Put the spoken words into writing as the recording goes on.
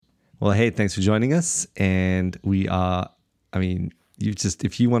Well, hey, thanks for joining us. And we are,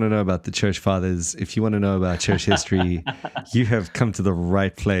 if you want to know about the church fathers, if you want to know about church history, you have come to the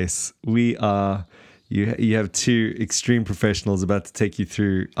right place. You have two extreme professionals about to take you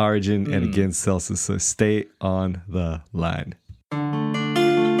through Origen and against Celsus. So stay on the line.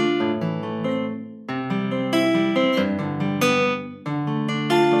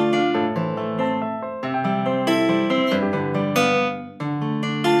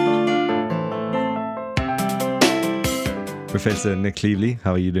 Professor Nick Cleveley,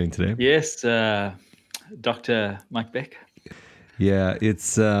 how are you doing today? Yes, Dr. Mike Beck. Yeah,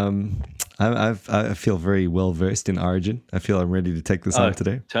 it's I feel very well versed in Origen. I feel I'm ready to take this on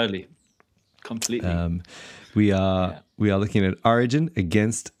today. Totally, completely. We are looking at Origen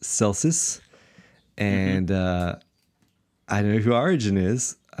against Celsus, and I know who Origen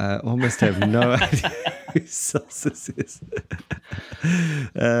is. I almost have no idea who Celsus is.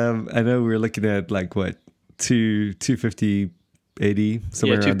 I know we're looking at 250 AD,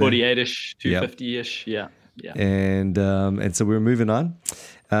 somewhere around 248-ish, 250-ish, yeah. And so we're moving on.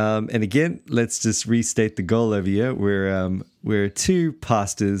 And again, let's just restate the goal over here. We're two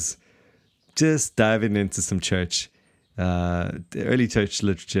pastors just diving into some church, the early church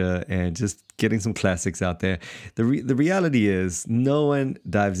literature, and just getting some classics out there. The reality is no one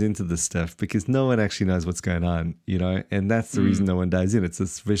dives into this stuff because no one actually knows what's going on, and that's the reason no one dives in. It's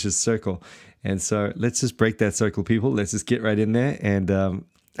this vicious circle. And so let's just break that circle, people. Let's just get right in there. And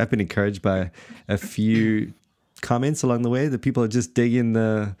I've been encouraged by a few comments along the way that people are just digging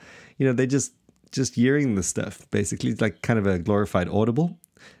they're just hearing the stuff. Basically, it's like kind of a glorified Audible,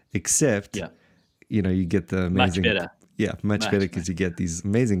 except, you get the amazing... Much better. Yeah, much better because you get these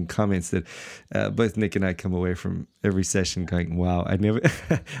amazing comments that both Nick and I come away from every session going, wow, I never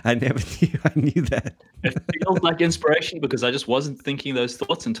knew that. It feels like inspiration because I just wasn't thinking those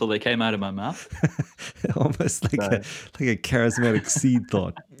thoughts until they came out of my mouth. Almost like a charismatic seed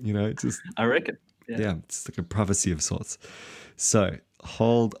thought, I reckon. Yeah, it's like a prophecy of sorts. So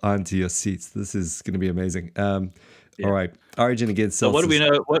hold on to your seats. This is going to be amazing. All right, Origen against Celsus. So what do we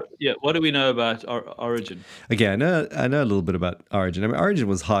know? What do we know about Origen? Okay, I know a little bit about Origen. I mean, Origen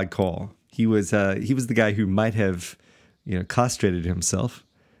was hardcore. He was the guy who might have, castrated himself.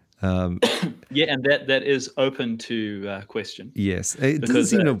 And that is open to question. Yes,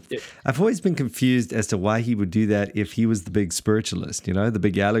 because I've always been confused as to why he would do that if he was the big spiritualist, the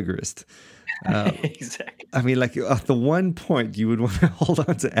big allegorist. Exactly. I mean, at the one point you would want to hold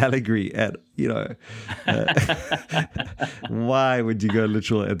on to allegory at, why would you go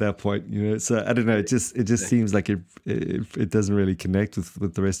literal at that point? So I don't know. It just seems like it doesn't really connect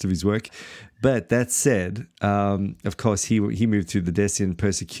with the rest of his work. But that said, of course, he moved through the Decian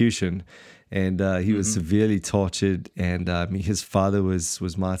persecution, and he was severely tortured, and his father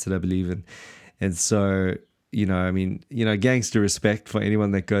was martyred, I believe, and so gangster respect for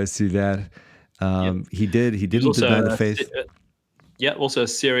anyone that goes through that. He didn't deny the faith. Also a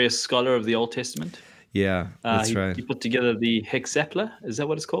serious scholar of the Old Testament. Yeah, that's right. He put together the Hexapla. Is that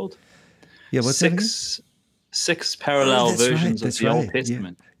what it's called? Yeah, what's six parallel versions of the Old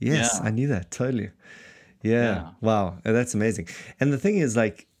Testament. Yeah. Yes, I knew that totally. Yeah. Wow, that's amazing. And the thing is,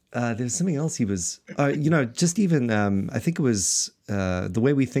 there's something else he was, just even, I think it was the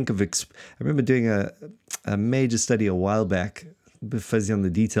way we think of, I remember doing a major study a while back, a bit fuzzy on the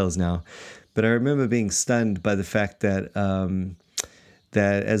details now, but I remember being stunned by the fact that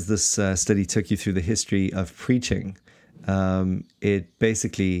that as this study took you through the history of preaching, it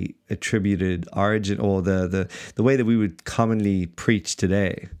basically attributed Origen, or the way that we would commonly preach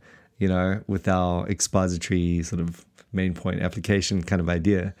today, with our expository sort of main point application kind of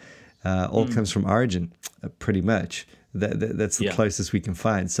idea, all comes from Origen, pretty much. That's the closest we can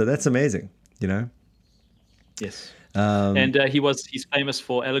find. So that's amazing, Yes. And he's famous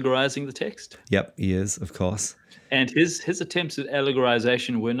for allegorizing the text. Yep, he is, of course. And his attempts at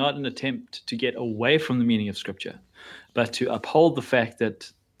allegorization were not an attempt to get away from the meaning of Scripture, but to uphold the fact that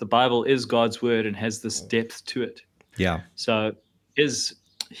the Bible is God's word and has this depth to it. Yeah. So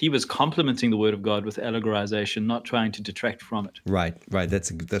he was complementing the word of God with allegorization, not trying to detract from it. Right. That's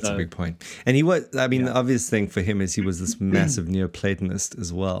a big point. And he was, the obvious thing for him is he was this massive Neoplatonist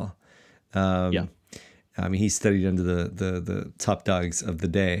as well. He studied under the top dogs of the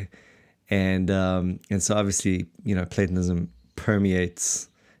day, and so obviously, Platonism permeates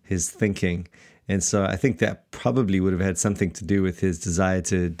his thinking, and so I think that probably would have had something to do with his desire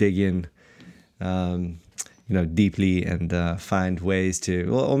to dig in, deeply and find ways to,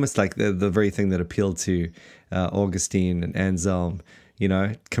 well, almost like the very thing that appealed to Augustine and Anselm,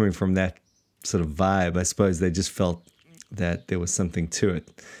 coming from that sort of vibe. I suppose they just felt that there was something to it.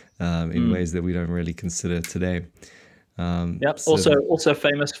 in ways that we don't really consider today. Yep. So- Also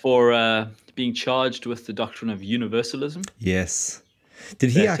famous for being charged with the doctrine of universalism. yes.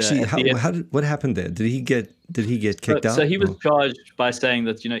 Did he That, actually? at the end- What happened there? Did he get kicked out? So he was or- charged by saying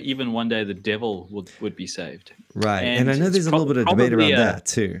that even one day the devil would be saved. right. And I know it's there's a little bit of debate probably around that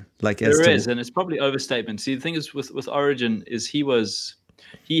too. Like as There to is, and it's probably overstatement. See, the thing is with Origen is he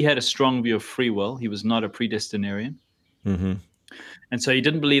had a strong view of free will. He was not a predestinarian, Mhm. and so he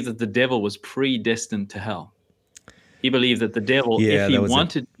didn't believe that the devil was predestined to hell. He believed that the devil, Yeah, if he that was it.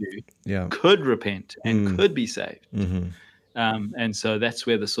 wanted to, Yeah. could repent and could be saved. Mhm. And so that's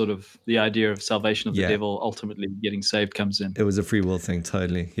where the idea of salvation of the Yeah. devil ultimately getting saved comes in. It was a free will thing,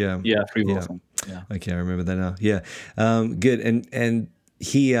 totally. Yeah. Yeah, free will Yeah. thing. Yeah. Okay, I remember that now. Yeah, good. And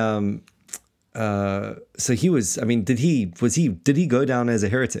he, so he was. I mean, did he go down as a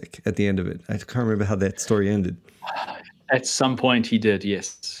heretic at the end of it? I can't remember how that story ended. At some point, he did.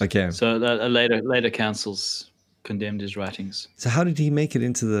 Yes. Okay. So later councils condemned his writings. So how did he make it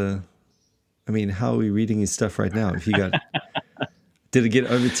into the? I mean, how are we reading his stuff right now? If he got, did it get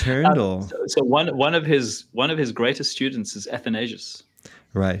overturned or? So one of his greatest students is Athanasius.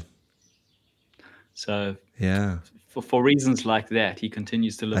 Right. So Yeah. for reasons like that, he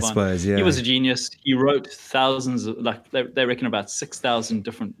continues to live I on. suppose, yeah. He was a genius. He wrote thousands of, they reckon about 6,000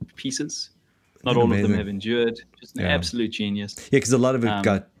 different pieces. Not all of them Amazing. have endured. Just an Yeah. absolute genius. Yeah, because a lot of it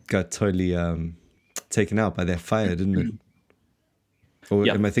got totally taken out by that fire, didn't it? Or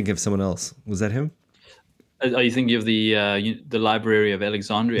Yeah. am I thinking of someone else? Was that him? Are you thinking of the Library of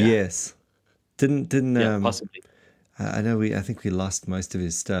Alexandria? Yes. Didn't Yeah, possibly. I know I think we lost most of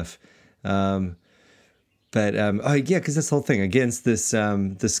his stuff. But oh yeah, because this whole thing against this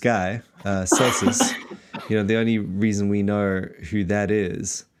guy, Celsus, the only reason we know who that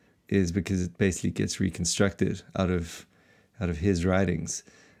is because it basically gets reconstructed out of his writings.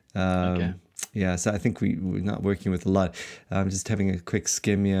 Okay. Yeah, so I think we're not working with a lot. I'm just having a quick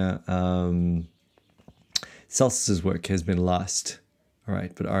skim here. Celsus's work has been lost. All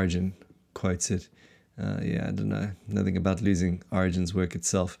right, but Origen quotes it. Yeah, I don't know. Nothing about losing Origen's work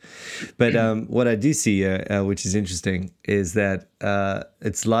itself. But what I do see, which is interesting, is that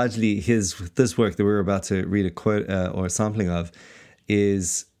it's largely this work that we're about to read a quote or a sampling of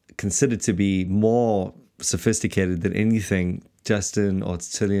is considered to be more sophisticated than anything Justin or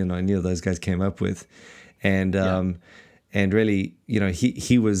Tertullian or any of those guys came up with. And really,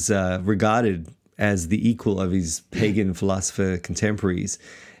 he was regarded as the equal of his pagan philosopher contemporaries.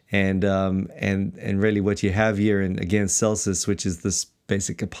 And really what you have here in against Celsus, which is this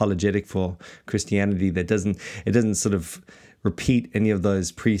basic apologetic for Christianity that doesn't sort of repeat any of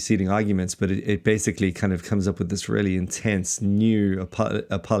those preceding arguments, but it basically kind of comes up with this really intense new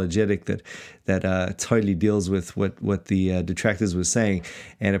apologetic that totally deals with what the detractors were saying,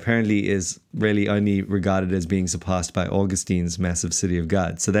 and apparently is really only regarded as being surpassed by Augustine's Massive City of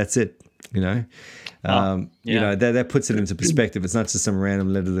God. So that's it, that puts it into perspective. It's not just some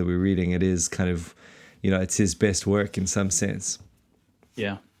random letter that we're reading. It is kind of, it's his best work in some sense.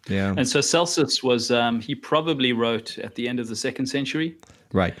 Yeah. Yeah. And so Celsus was, he probably wrote at the end of the 2nd century.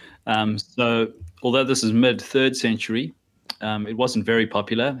 Right. So although this is mid 3rd century, it wasn't very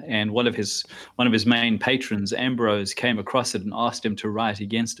popular. And one of his main patrons, Ambrose, came across it and asked him to write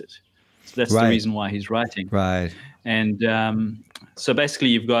against it. So that's the reason why he's writing. Right. And so basically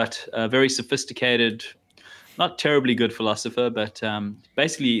you've got a very sophisticated, not terribly good philosopher, but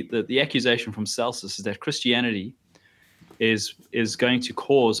basically the accusation from Celsus is that Christianity is going to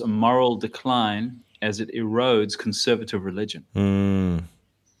cause a moral decline as it erodes conservative religion.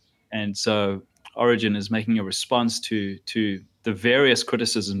 And so Origen is making a response to the various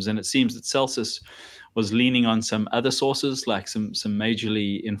criticisms, and it seems that Celsus was leaning on some other sources, like some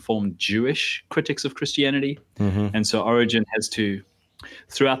majorly informed Jewish critics of Christianity. And so Origen has to,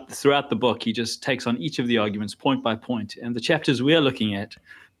 throughout the book, he just takes on each of the arguments point by point. And the chapters we are looking at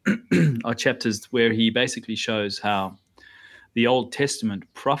are chapters where he basically shows how the Old Testament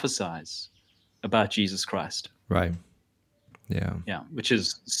prophesies about Jesus Christ. Right. Yeah. Yeah, which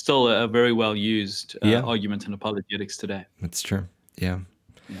is still a very well used argument in apologetics today. That's true. Yeah.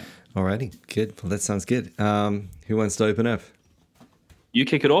 Alrighty, good. Well, that sounds good. Who wants to open up? You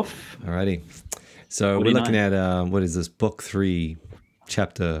kick it off. Alrighty. So 49. we're looking at what is this? Book 3,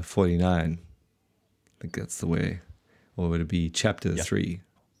 chapter 49. I think that's the way. Or would it be chapter 3?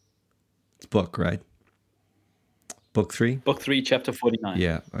 It's book, right? Book 3? Book 3, chapter 49.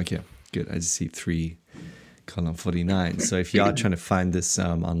 Yeah. Okay. Good. I just see 3 column 49. So if you are trying to find this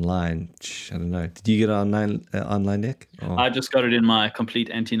online, I don't know. Did you get it online, Nick? Or? I just got it in my complete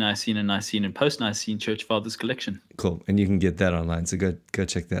Ante-Nicene and Nicene and Post-Nicene Church Fathers collection. Cool. And you can get that online. So go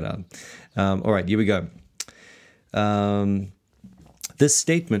check that out. All right, here we go. This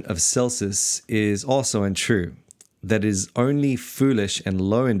statement of Celsus is also untrue. That is only foolish and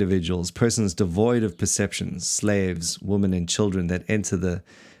low individuals, persons devoid of perceptions, slaves, women, and children that enter the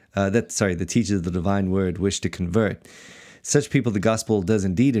teachers of the divine word wish to convert. Such people the gospel does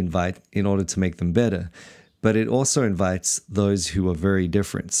indeed invite in order to make them better, but it also invites those who are very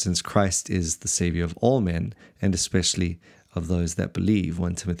different, since Christ is the Savior of all men, and especially of those that believe,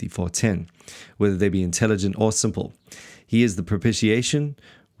 1 Timothy 4:10, whether they be intelligent or simple. He is the propitiation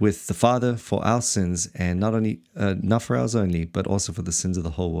with the Father for our sins, and not for ours only, but also for the sins of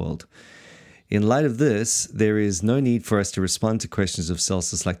the whole world. In light of this, there is no need for us to respond to questions of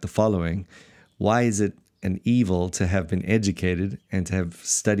Celsus like the following. Why is it an evil to have been educated and to have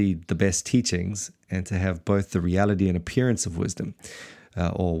studied the best teachings and to have both the reality and appearance of wisdom?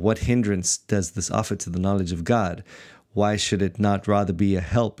 Or what hindrance does this offer to the knowledge of God? Why should it not rather be a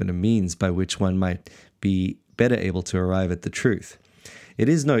help and a means by which one might be better able to arrive at the truth? It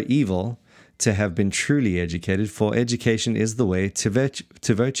is no evil to have been truly educated, for education is the way to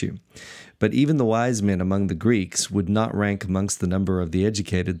virtue. But even the wise men among the Greeks would not rank amongst the number of the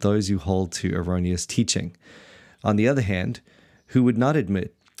educated those who hold to erroneous teaching. On the other hand, who would not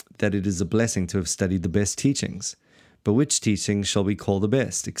admit that it is a blessing to have studied the best teachings? But which teachings shall we call the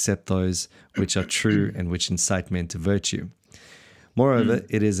best, except those which are true and which incite men to virtue? Moreover,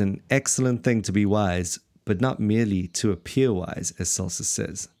 it is an excellent thing to be wise, but not merely to appear wise, as Celsus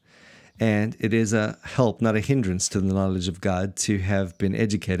says. And it is a help, not a hindrance to the knowledge of God to have been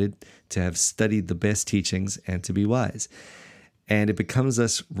educated, to have studied the best teachings, and to be wise. And it becomes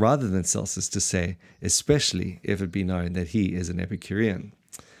us, rather than Celsus, to say, especially if it be known that he is an Epicurean.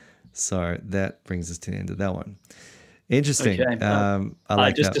 So that brings us to the end of that one. Interesting. Okay. I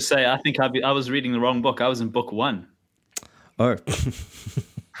like just that. to say, I think I was reading the wrong book. I was in book 1. Oh.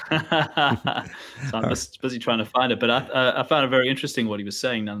 So I'm just busy trying to find it, but I found it very interesting what he was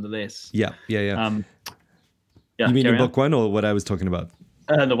saying nonetheless. Yeah. Yeah, You mean in carry book 1 or what I was talking about?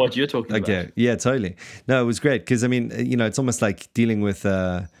 No, what you're talking about. Okay. Yeah, totally. No, it was great because, I mean, it's almost like dealing with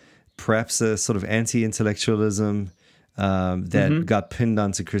perhaps a sort of anti-intellectualism that got pinned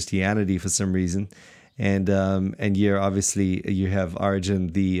onto Christianity for some reason. And obviously you have Origen,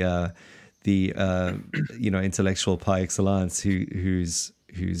 the intellectual par excellence, who's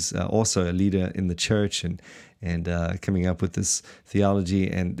also a leader in the church and coming up with this theology,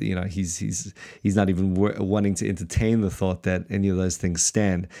 and he's not even wanting to entertain the thought that any of those things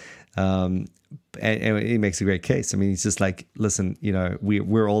stand. And he makes a great case. I mean, he's just like, listen,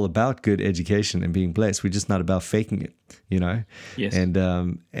 we're all about good education and being blessed. We're just not about faking it, Yes.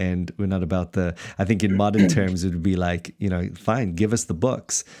 And we're not about I think in modern terms, it would be like, fine, give us the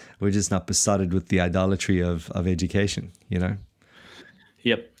books. We're just not besotted with the idolatry of education,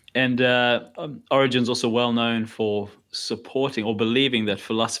 Yep. And Origen's also well known for supporting or believing that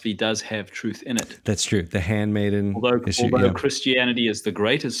philosophy does have truth in it. That's true. The handmaiden issue. Although Christianity is the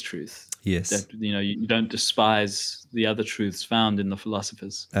greatest truth. Yes. That you don't despise the other truths found in the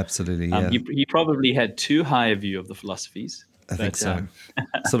philosophers. Absolutely. Yeah. He probably had too high a view of the philosophies. I think so.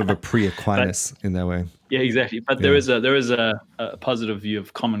 Sort of a pre-Aquinas in that way. Yeah, exactly. But there is a positive view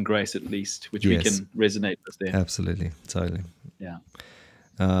of common grace, at least, which we can resonate with there. Absolutely. Totally. Yeah.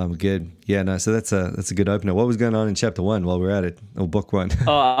 Good. Yeah, no, so that's a good opener. What was going on in chapter 1 while we're at it, or book 1?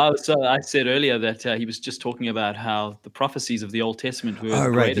 I said earlier that he was just talking about how the prophecies of the Old Testament were the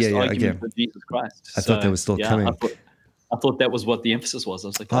greatest argument with Jesus Christ. I thought that was still coming. I thought that was what the emphasis was. I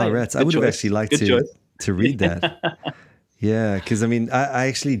was like, rats. I would have actually liked to read that. Yeah, because I mean, I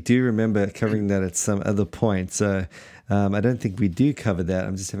actually do remember covering that at some other point. So I don't think we do cover that.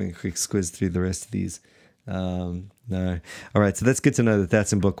 I'm just having a quick squiz through the rest of these. No. All right. So that's good to know that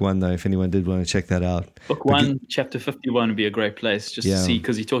that's in book 1, though, if anyone did want to check that out. Book 1, chapter 51 would be a great place just to see,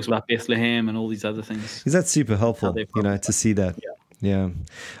 because he talks about Bethlehem and all these other things. Because that's super helpful, to see that. Yeah.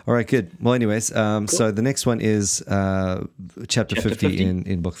 All right, good. Well, anyways, cool. So the next one is chapter 50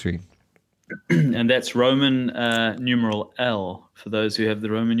 in book 3. And that's Roman numeral L, for those who have the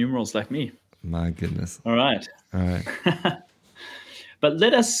Roman numerals like me. My goodness. All right. But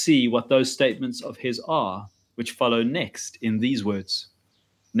let us see what those statements of his are, which follow next in these words.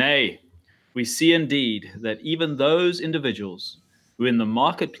 Nay, we see indeed that even those individuals who in the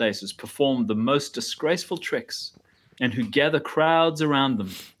marketplaces perform the most disgraceful tricks and who gather crowds around them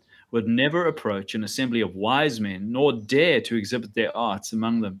would never approach an assembly of wise men, nor dare to exhibit their arts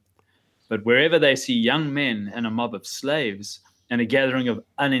among them. But wherever they see young men and a mob of slaves and a gathering of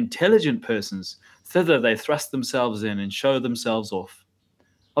unintelligent persons, thither they thrust themselves in and show themselves off.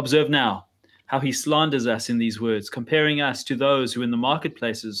 Observe now how he slanders us in these words, comparing us to those who in the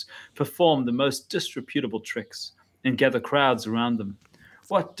marketplaces perform the most disreputable tricks and gather crowds around them.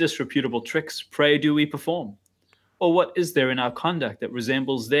 What disreputable tricks, pray, do we perform? Or what is there in our conduct that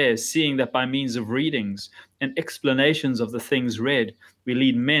resembles theirs, seeing that by means of readings and explanations of the things read, we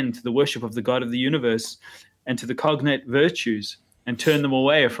lead men to the worship of the God of the universe and to the cognate virtues, and turn them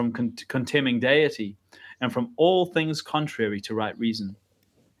away from contemning deity and from all things contrary to right reason?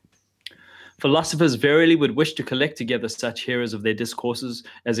 Philosophers verily would wish to collect together such hearers of their discourses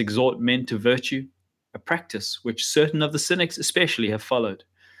as exhort men to virtue, a practice which certain of the cynics especially have followed,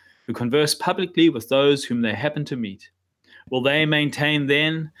 who converse publicly with those whom they happen to meet. Will they maintain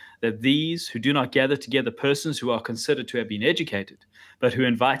then that these who do not gather together persons who are considered to have been educated, but who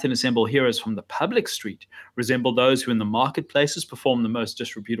invite and assemble hearers from the public street, resemble those who in the marketplaces perform the most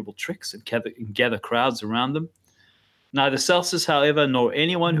disreputable tricks and gather crowds around them? Neither Celsus, however, nor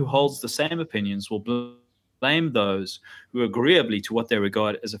anyone who holds the same opinions will blame those who, agreeably to what they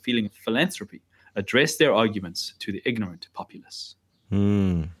regard as a feeling of philanthropy, address their arguments to the ignorant populace.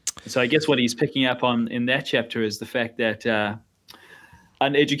 So I guess what he's picking up on in that chapter is the fact that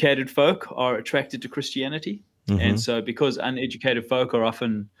uneducated folk are attracted to Christianity. And so because uneducated folk are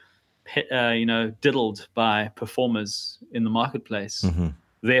often, diddled by performers in the marketplace,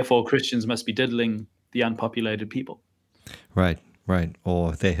 therefore Christians must be diddling the unpopulated people. Right.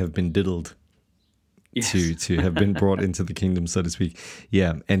 Or they have been diddled. Yes. to have been brought into the kingdom, so to speak.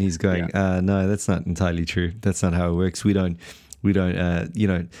 Yeah. And he's going, no, that's not entirely true. That's not how it works. We don't, I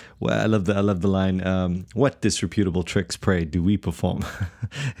love the line, what disreputable tricks, pray, do we perform?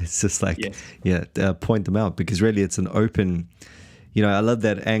 It's just like, point them out, because really it's an open, I love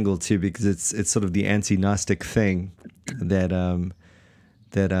that angle too, because it's sort of the anti-Gnostic thing that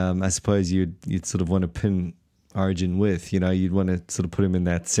I suppose you'd sort of want to pin Origen with, you'd want to sort of put him in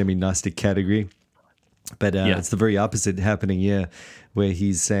that semi-Gnostic category. But it's the very opposite happening here, where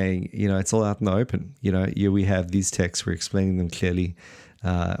he's saying, it's all out in the open. Here we have these texts, we're explaining them clearly,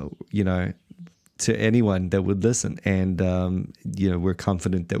 to anyone that would listen. And, we're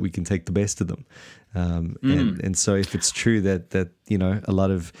confident that we can take the best of them. And so if it's true that a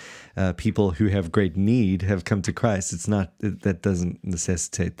lot of people who have great need have come to Christ, that doesn't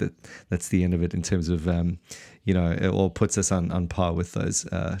necessitate that's the end of it in terms of, it all puts us on par with those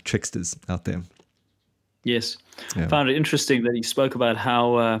tricksters out there. Yes. I found it interesting that he spoke about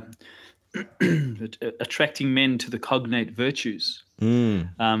how attracting men to the cognate virtues.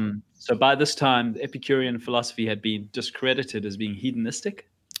 So by this time, the Epicurean philosophy had been discredited as being hedonistic.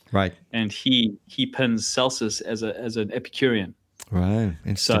 Right. And he pins Celsus as an Epicurean. Right.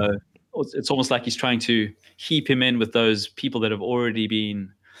 So it's almost like he's trying to heap him in with those people that have already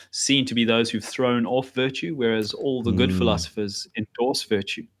been seen to be those who've thrown off virtue, whereas all the good philosophers endorse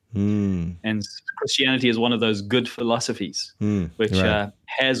virtue. And Christianity is one of those good philosophies, which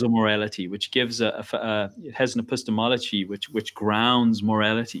has a morality, which gives it has an epistemology which grounds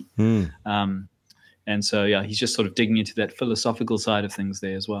morality. And so, he's just sort of digging into that philosophical side of things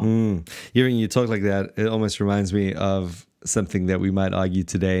there as well. Hearing you talk like that, it almost reminds me of something that we might argue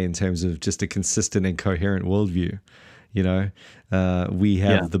today in terms of just a consistent and coherent worldview. We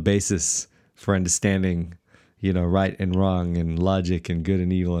have the basis for understanding right and wrong and logic and good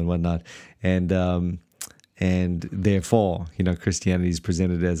and evil and whatnot, and therefore, Christianity is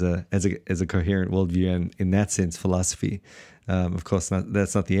presented as a coherent worldview, and in that sense, philosophy. Of course,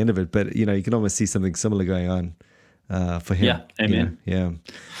 that's not the end of it, but you can almost see something similar going on for him. Yeah, amen.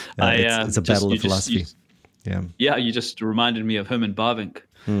 It's a battle of philosophy. You just reminded me of Herman Bavinck.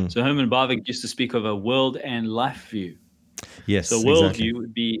 So Herman Bavinck used to speak of a world and life view. Yes, so worldview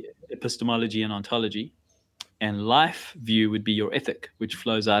would be epistemology and ontology, and life view would be your ethic, which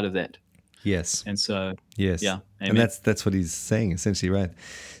flows out of that. Yes. And so, yes. Amen. And that's what he's saying, essentially, right?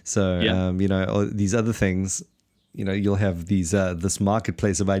 So, all these other things, you'll have this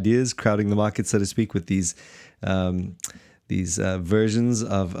marketplace of ideas crowding the market, so to speak, with these versions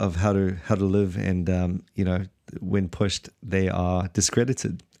of how to live, and when pushed, they are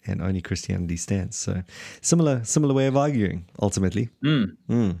discredited, and only Christianity stands. So, similar way of arguing, ultimately.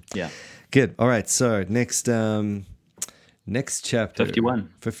 Yeah. Good. All right. So next chapter,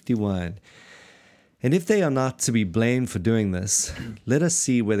 51. And if they are not to be blamed for doing this, let us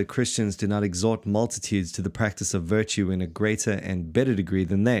see whether Christians do not exhort multitudes to the practice of virtue in a greater and better degree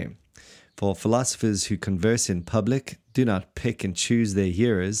than they. For philosophers who converse in public do not pick and choose their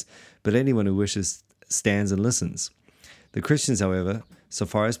hearers, but anyone who wishes stands and listens. The Christians, however, so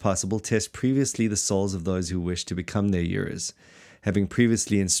far as possible, test previously the souls of those who wish to become their hearers. Having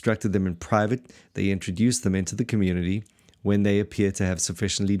previously instructed them in private, they introduce them into the community when they appear to have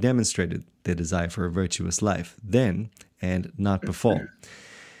sufficiently demonstrated their desire for a virtuous life, then and not before.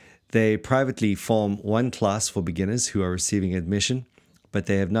 They privately form one class for beginners who are receiving admission, but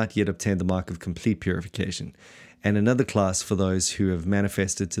they have not yet obtained the mark of complete purification, and another class for those who have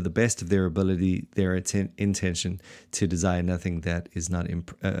manifested to the best of their ability their intention to desire nothing that is not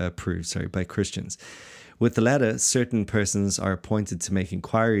approved by Christians. With the latter, certain persons are appointed to make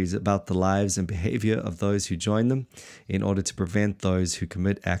inquiries about the lives and behavior of those who join them in order to prevent those who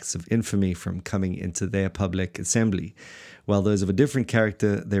commit acts of infamy from coming into their public assembly, while those of a different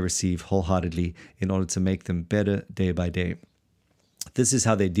character they receive wholeheartedly in order to make them better day by day. This is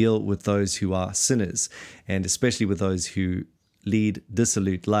how they deal with those who are sinners, and especially with those who lead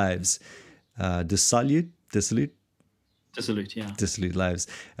dissolute lives. Dissolute lives,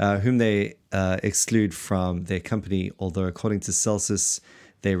 whom they exclude from their company, although according to Celsus,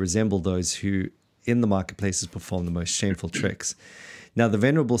 they resemble those who in the marketplaces perform the most shameful tricks. Now, the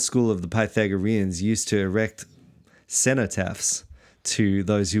venerable school of the Pythagoreans used to erect cenotaphs to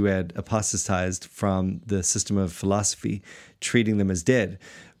those who had apostatized from the system of philosophy, treating them as dead.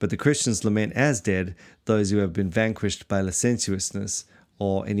 But the Christians lament as dead those who have been vanquished by licentiousness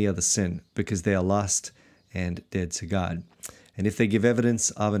or any other sin, because they are lost and dead to God. And if they give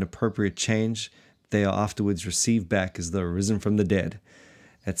evidence of an appropriate change, they are afterwards received back as though risen from the dead,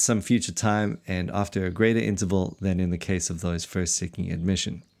 at some future time and after a greater interval than in the case of those first seeking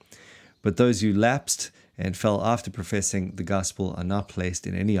admission. But those who lapsed and fell after professing the gospel are not placed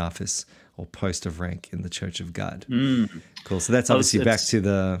in any office or post of rank in the Church of God. Cool. So that's obviously back to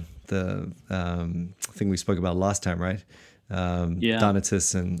the thing we spoke about last time, right?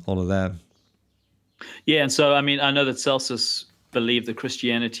 Donatus and all of that. Yeah, and so I mean, I know that Celsus believed that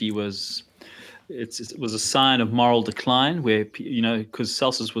Christianity was a sign of moral decline, where because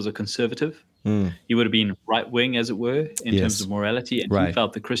Celsus was a conservative, he would have been right wing, as it were, in terms of morality, and he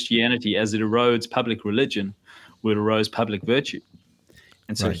felt that Christianity, as it erodes public religion, would erode public virtue.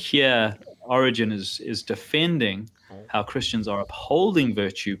 And so here, Origen is defending how Christians are upholding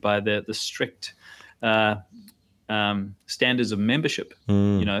virtue by the strict standards of membership,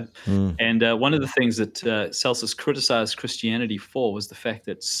 And one of the things that Celsus criticized Christianity for was the fact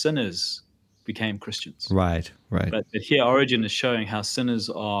that sinners became Christians. Right. But here Origen is showing how sinners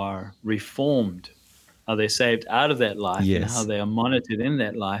are reformed, how they're saved out of that life, and how they are monitored in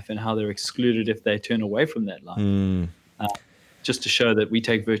that life, and how they're excluded if they turn away from that life. Just to show that we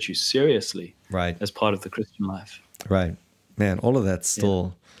take virtue seriously as part of the Christian life. Right. Man, all of that's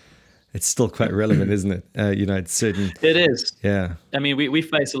still... It's still quite relevant, isn't it? It's certain. It is. Yeah. I mean, we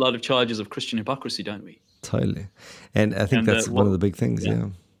face a lot of charges of Christian hypocrisy, don't we? Totally. And I think that's one of the big things. Yeah.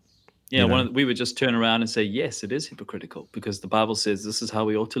 We would just turn around and say, yes, it is hypocritical, because the Bible says this is how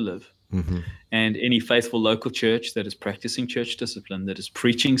we ought to live. And any faithful local church that is practicing church discipline, that is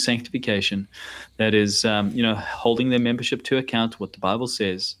preaching sanctification, that is, holding their membership to account, what the Bible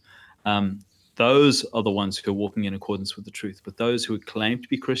says, those are the ones who are walking in accordance with the truth. But those who claim to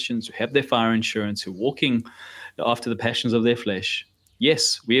be Christians, who have their fire insurance, who are walking after the passions of their flesh,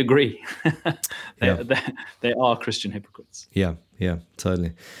 yes, we agree. They are Christian hypocrites. Yeah,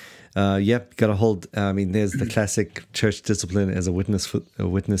 totally. Got to hold. There's the classic church discipline as a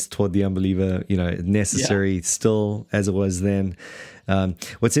witness toward the unbeliever. Necessary still as it was then.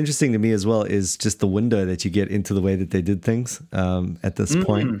 What's interesting to me as well is just the window that you get into the way that they did things at this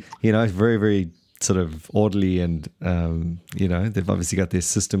point. Very, very sort of orderly, and they've obviously got their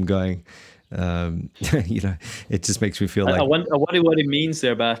system going. It just makes me feel like... I wonder what it means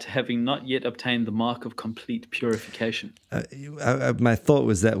there about having not yet obtained the mark of complete purification. My thought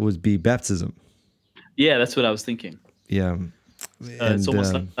was that would be baptism. Yeah, that's what I was thinking. Yeah. It's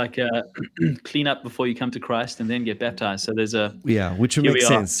almost like clean up before you come to Christ and then get baptized. So there's which would make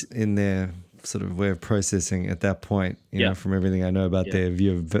sense in their sort of way of processing at that point, from everything I know about their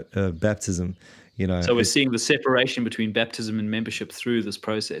view of baptism. So we're seeing the separation between baptism and membership through this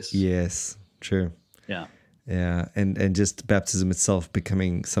process. Yes, true. Yeah. Yeah, and just baptism itself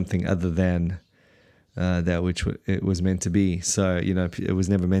becoming something other than that which it was meant to be. So, it was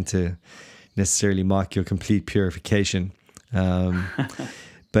never meant to necessarily mark your complete purification.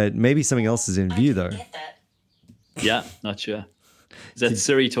 But maybe something else is in view, though. Yeah, not sure. Is that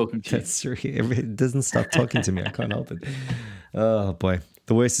Siri talking to you? That's Siri. It doesn't stop talking to me. I can't help it. Oh, boy.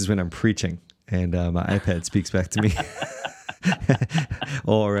 The worst is when I'm preaching and my iPad speaks back to me.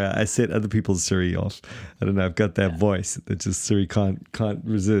 Or I set other people's Siri off. I don't know. I've got that voice that just Siri can't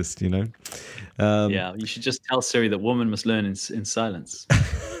resist. Yeah, you should just tell Siri that woman must learn in silence.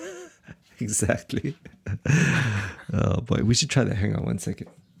 Exactly. Oh boy, we should try that. Hang on one second.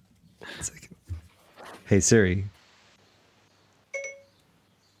 Hey Siri.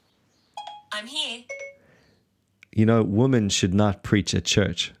 I'm here. Women should not preach at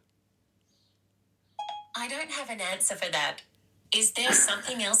church. I don't have an answer for that. Is there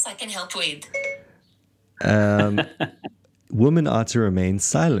something else I can help with? Women are to remain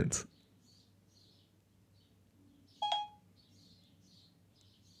silent.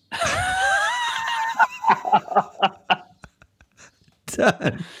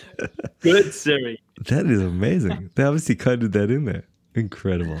 Done. Good, Siri. That is amazing. They obviously coded that in there.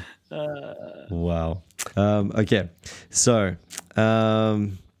 Incredible. Wow. Okay. So,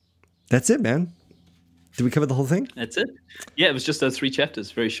 that's it, man. Did we cover the whole thing? That's it. Yeah, it was just those 3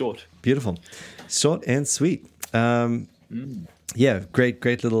 chapters. Very short. Beautiful. Short and sweet. Yeah,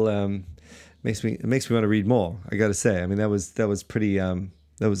 great little, makes me want to read more. I got to say. I mean, that was pretty,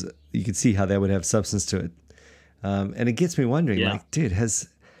 you could see how that would have substance to it. And it gets me wondering, like, dude, has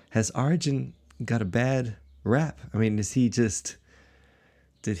Origen got a bad rap? I mean, did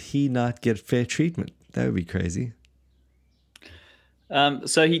he not get fair treatment? That would be crazy.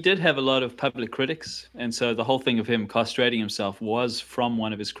 So he did have a lot of public critics, and so the whole thing of him castrating himself was from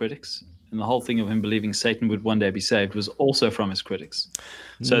one of his critics, and the whole thing of him believing Satan would one day be saved was also from his critics.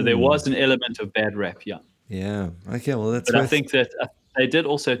 So there was an element of bad rap, yeah. Yeah. Okay. Well, that's. But I think that they did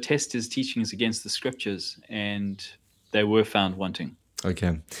also test his teachings against the scriptures, and they were found wanting.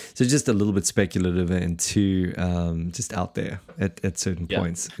 Okay, so just a little bit speculative and too just out there at certain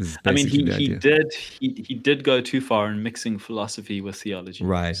points. I mean, he did go too far in mixing philosophy with theology.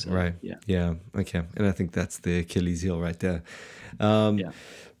 Right, so, right. Yeah, okay. And I think that's the Achilles heel right there.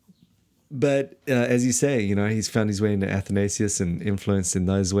 But as you say, he's found his way into Athanasius and influenced in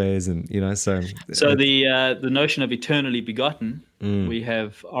those ways, and so. So the notion of eternally begotten, we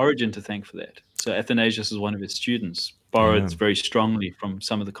have Origen to thank for that. So Athanasius is one of his students, borrowed very strongly from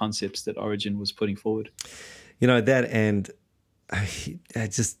some of the concepts that Origen was putting forward. That, and I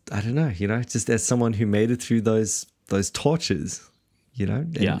don't know, just as someone who made it through those tortures,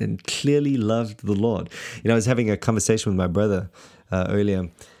 and clearly loved the Lord. I was having a conversation with my brother earlier,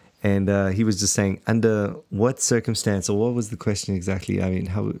 and he was just saying, under what circumstance, or what was the question exactly? I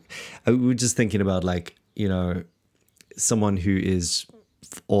mean, we were just thinking about, like, someone who is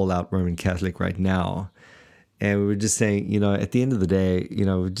all out Roman Catholic right now. And we were just saying, at the end of the day,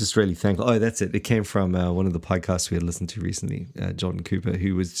 we're just really thankful. Oh, that's it. It came from one of the podcasts we had listened to recently, Jordan Cooper,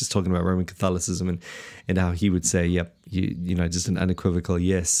 who was just talking about Roman Catholicism and how he would say, yep, just an unequivocal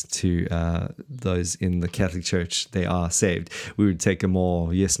yes to those in the Catholic Church. They are saved. We would take a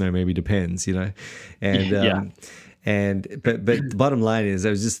more yes, no, maybe depends, and but the bottom line is,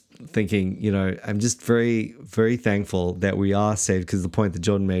 I was just thinking, I'm just very, very thankful that we are saved, because the point that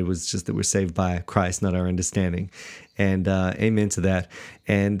Jordan made was just that we're saved by Christ, not our understanding. And amen to that.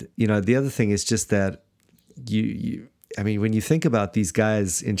 And, the other thing is just that I mean, when you think about these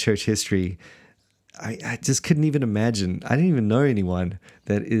guys in church history, I just couldn't even imagine. I didn't even know anyone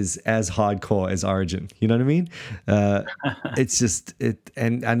that is as hardcore as Origen. You know what I mean? It's just,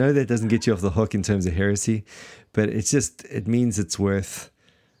 and I know that doesn't get you off the hook in terms of heresy, but it means it's worth,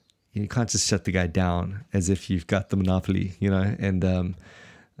 you can't just shut the guy down as if you've got the monopoly, and I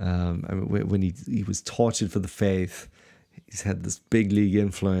mean, when he was tortured for the faith, he's had this big league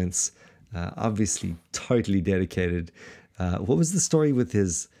influence, obviously totally dedicated. What was the story with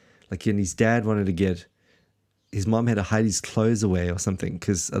his dad wanted to get, his mom had to hide his clothes away or something,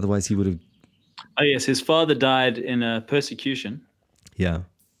 because otherwise he would have. Oh yes, his father died in a persecution. Yeah.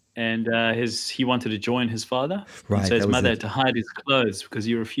 And he wanted to join his father. Right. So his mother had to hide his clothes because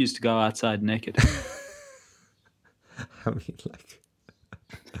he refused to go outside naked. I mean,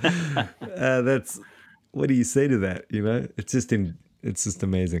 that's, what do you say to that? It's just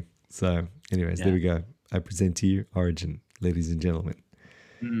amazing. So, anyways, There we go. I present to you Origen, ladies and gentlemen.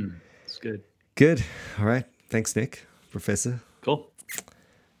 It's good. Good. All right. Thanks, Nick, Professor. Cool.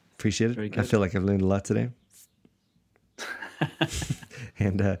 Appreciate it. Very good. I feel like I've learned a lot today.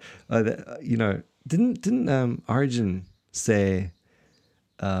 And didn't Origen say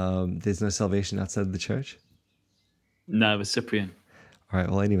there's no salvation outside of the church? No, it was Cyprian. All right.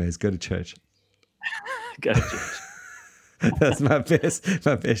 Well, anyways, go to church. Go to church. That's my best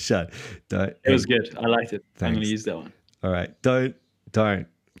shot. It was good. I liked it. Thanks. I'm going to use that one. All right. Don't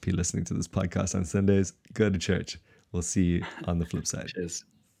be listening to this podcast on Sundays. Go to church. We'll see you on the flip side. Cheers.